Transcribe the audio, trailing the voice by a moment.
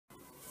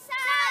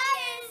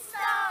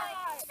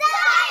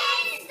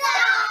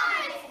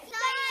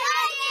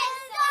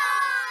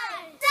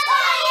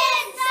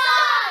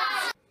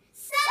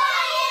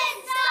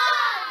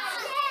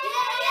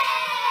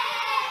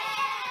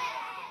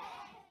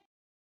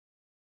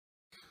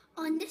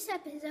On this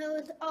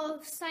episode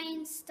of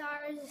Science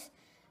Stars,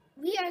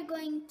 we are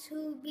going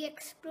to be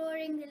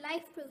exploring the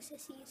life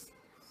processes.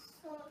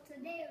 So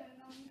today we're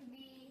going to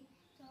be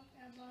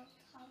talking about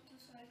how to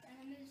sort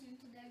animals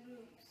into their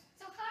groups.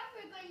 So how are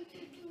we going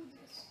to do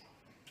this?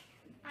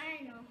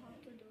 I know how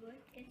to do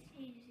it. It's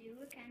easy.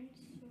 We can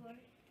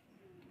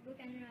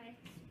write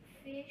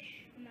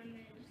fish,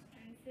 mammals,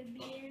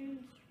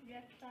 amphibians,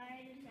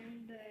 reptiles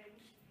and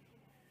birds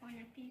on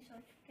a piece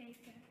of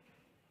paper.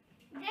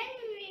 Then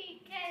we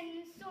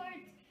can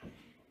sort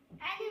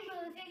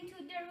animals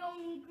into their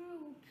own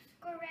groups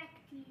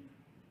correctly.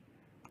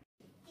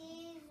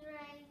 He's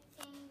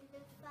writing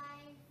the 5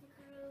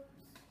 groups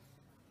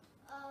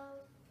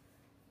of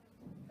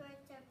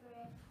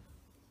vertebrates: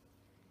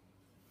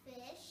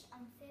 fish,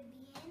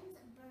 amphibians,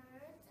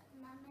 birds,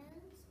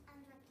 mammals, and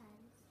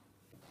reptiles.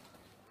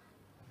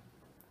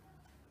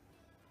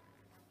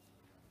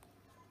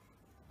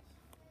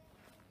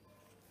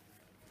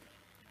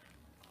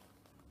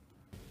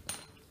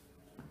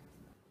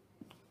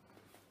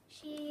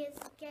 She is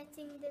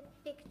getting the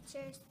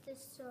pictures to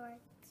sort.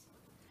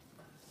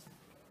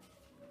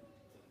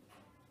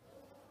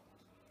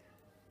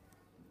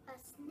 A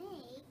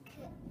snake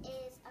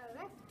is a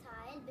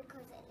reptile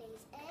because it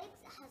lays eggs,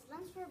 has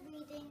lungs for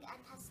breathing, and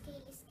has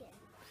scaly skin.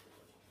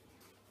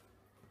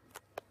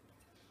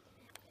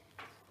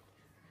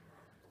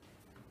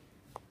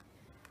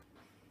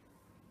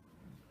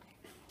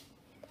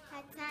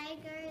 A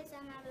tiger is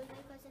a mammal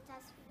because it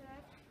has fur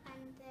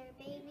and their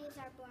babies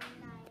are born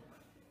live.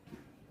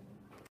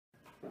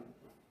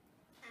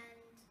 And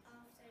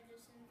after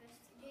this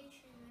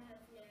investigation, we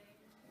have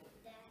learned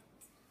that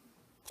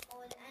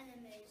all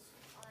animals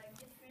are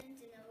different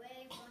in a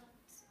way, but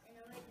in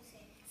a way the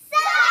same.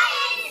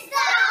 Science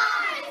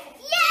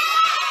Stars!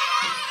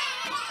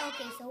 Yay!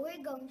 Okay, so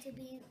we're going to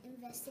be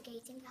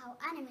investigating how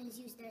animals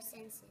use their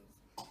senses.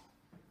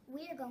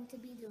 We're going to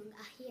be doing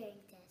a hearing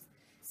test.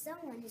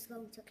 Someone is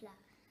going to clap,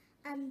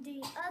 and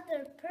the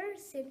other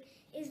person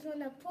is going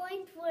to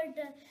point where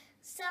the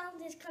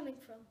sound is coming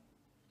from.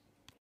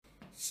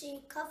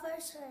 She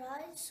covers her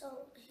eyes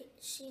so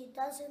she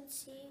doesn't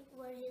see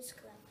where he's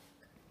clapping.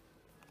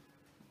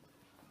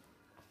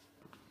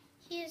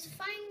 He is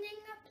finding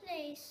a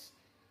place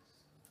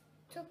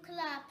to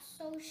clap,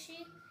 so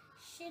she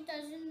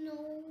doesn't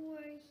know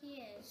where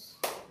he is.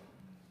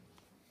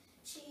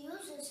 She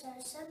uses her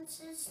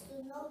senses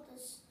to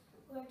notice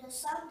where the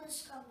sound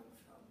is coming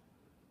from.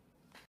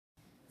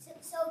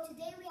 So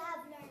today we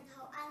have learned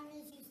how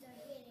animals use their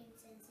hearing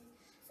senses,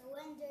 so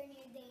when they're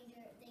near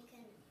danger, it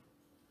can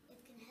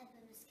help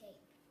them escape.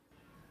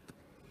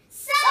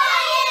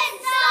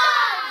 Science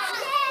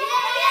Stars!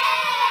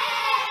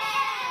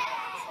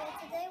 So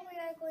today we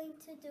are going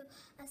to do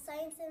a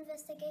science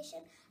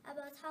investigation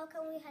about how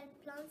can we help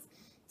plants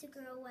to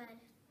grow well.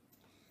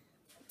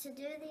 To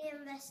do the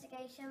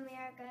investigation, we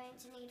are going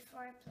to need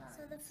 4 plants.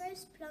 So the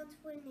first plant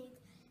will need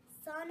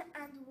sun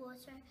and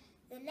water.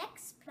 The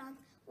next plant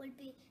will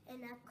be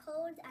in a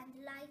cold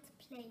and light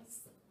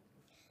place.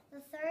 The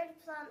third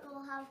plant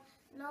will have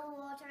no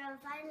water, and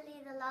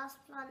finally the last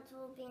plant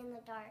will be in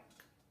the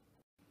dark.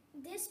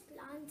 This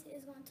plant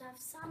is going to have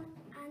sun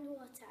and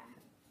water.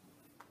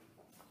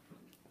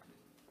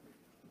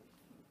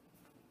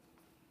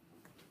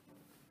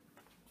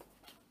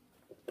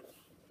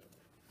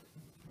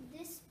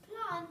 This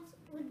plant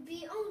would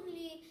be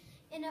only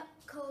in a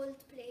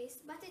cold place,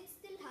 but it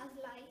still has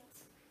light.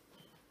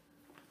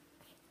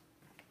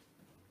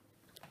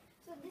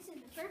 So this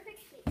is the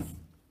perfect place.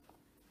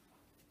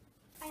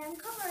 I am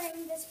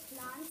covering this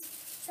plant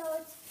so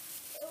it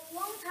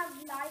won't have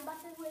light,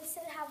 but it will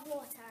still have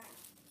water.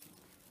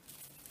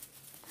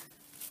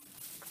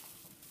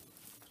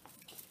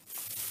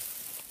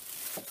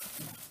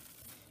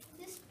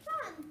 This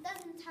plant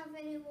doesn't have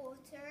any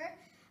water,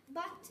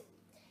 but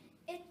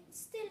it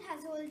still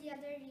has all the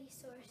other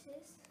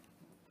resources.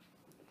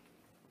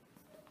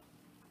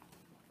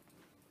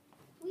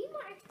 We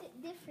marked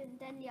it different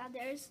than the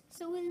others,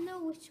 so we'll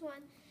know which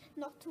one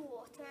not to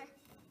water.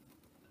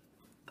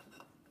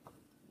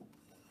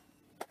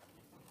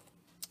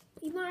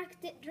 We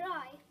marked it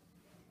dry.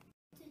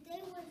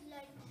 Today we've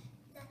learned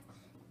that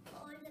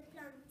all the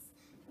plants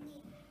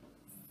need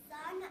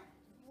sun,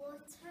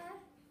 water,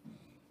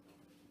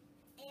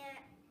 air,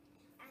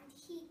 and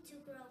heat to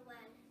grow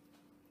well.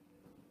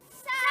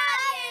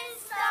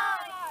 Science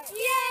Stars!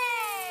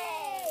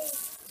 Yay!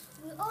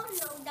 We all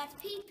know that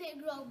people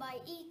grow by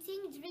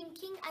eating,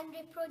 drinking, and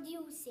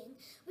reproducing.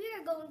 We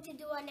are going to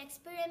do an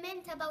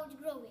experiment about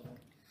growing.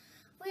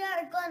 We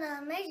are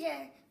gonna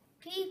measure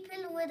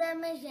people with a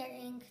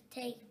measuring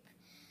tape.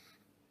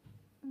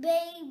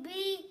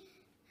 Baby,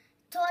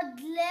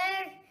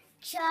 toddler,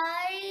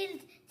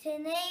 child,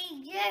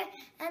 teenager,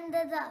 and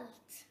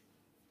adult.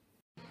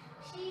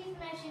 She's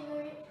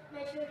measuring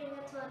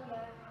a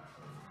toddler.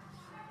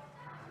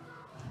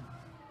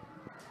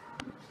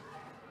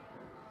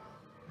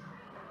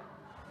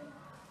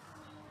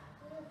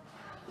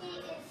 He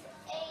is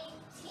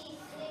 86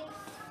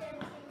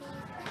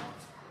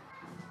 centimeters.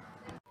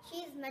 She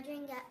is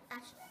measuring a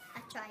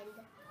child.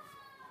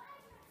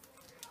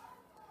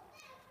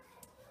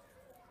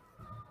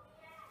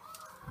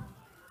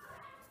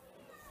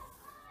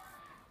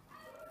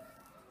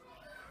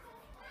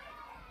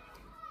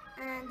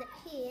 and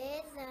he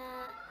is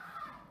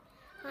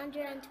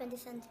 120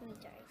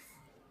 centimeters.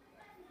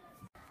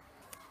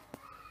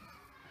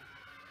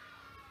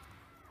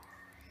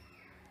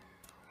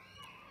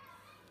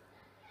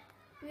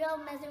 We are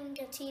measuring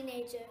a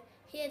teenager.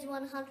 He is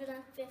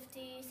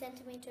 150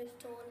 centimeters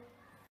tall.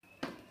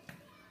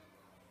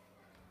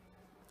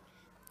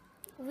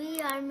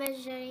 We are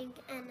measuring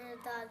an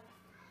adult.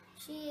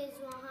 She is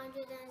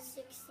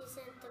 160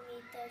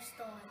 centimeters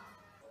tall.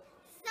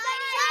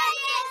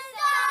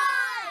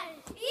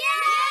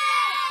 Yay!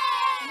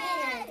 We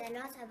learned a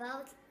lot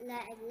about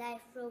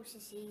life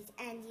processes,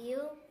 and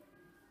you?